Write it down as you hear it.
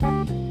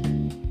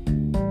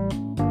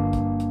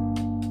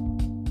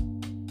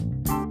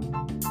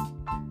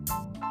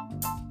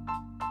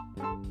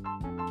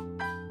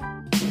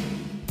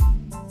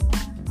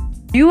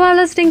You are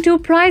listening to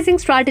Pricing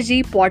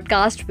Strategy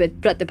podcast with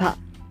Pratibha.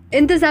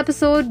 In this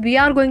episode, we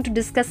are going to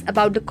discuss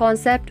about the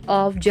concept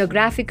of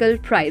geographical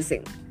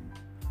pricing.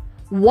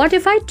 What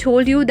if I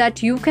told you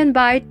that you can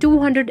buy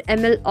 200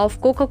 ml of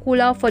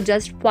Coca-Cola for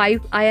just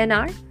 5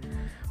 INR?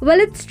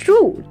 Well, it's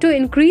true. To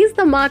increase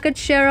the market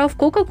share of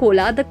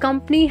Coca-Cola, the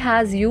company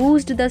has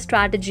used the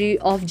strategy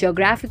of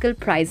geographical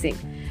pricing,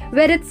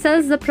 where it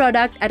sells the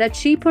product at a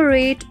cheaper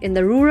rate in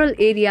the rural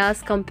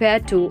areas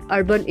compared to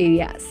urban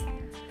areas.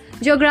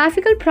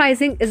 Geographical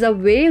pricing is a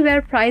way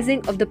where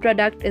pricing of the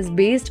product is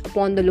based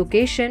upon the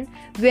location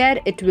where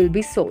it will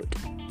be sold.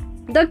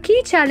 The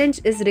key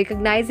challenge is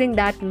recognizing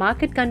that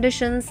market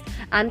conditions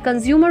and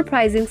consumer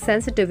pricing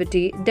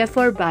sensitivity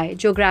differ by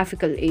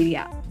geographical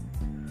area.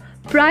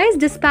 Price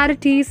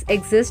disparities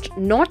exist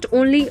not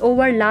only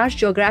over large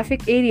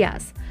geographic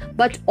areas,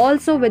 but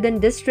also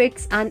within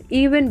districts and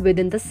even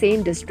within the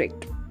same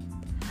district.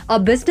 A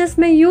business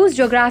may use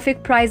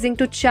geographic pricing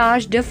to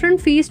charge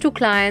different fees to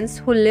clients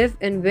who live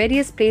in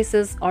various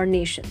places or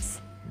nations.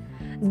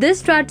 This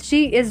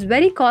strategy is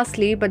very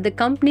costly, but the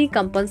company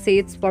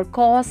compensates for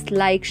costs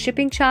like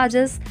shipping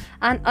charges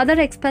and other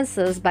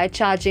expenses by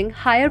charging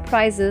higher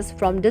prices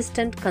from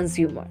distant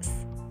consumers.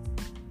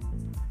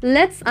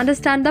 Let's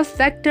understand the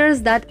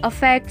factors that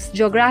affect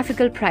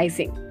geographical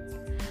pricing.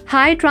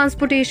 High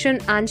transportation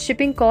and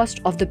shipping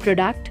cost of the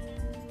product.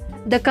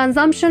 The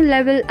consumption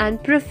level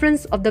and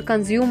preference of the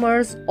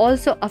consumers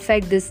also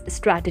affect this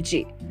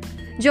strategy.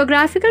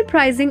 Geographical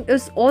pricing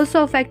is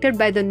also affected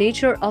by the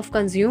nature of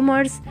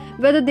consumers,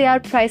 whether they are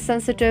price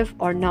sensitive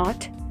or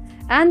not.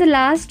 And the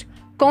last,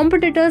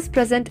 competitors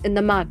present in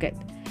the market.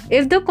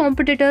 If the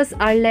competitors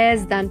are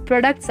less, then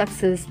product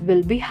success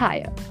will be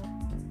higher.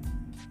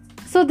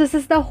 So this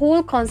is the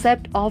whole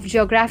concept of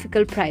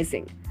geographical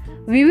pricing.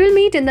 We will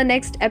meet in the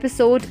next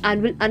episode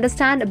and will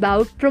understand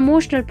about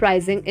promotional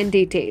pricing in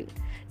detail.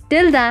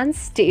 Till then,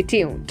 stay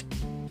tuned.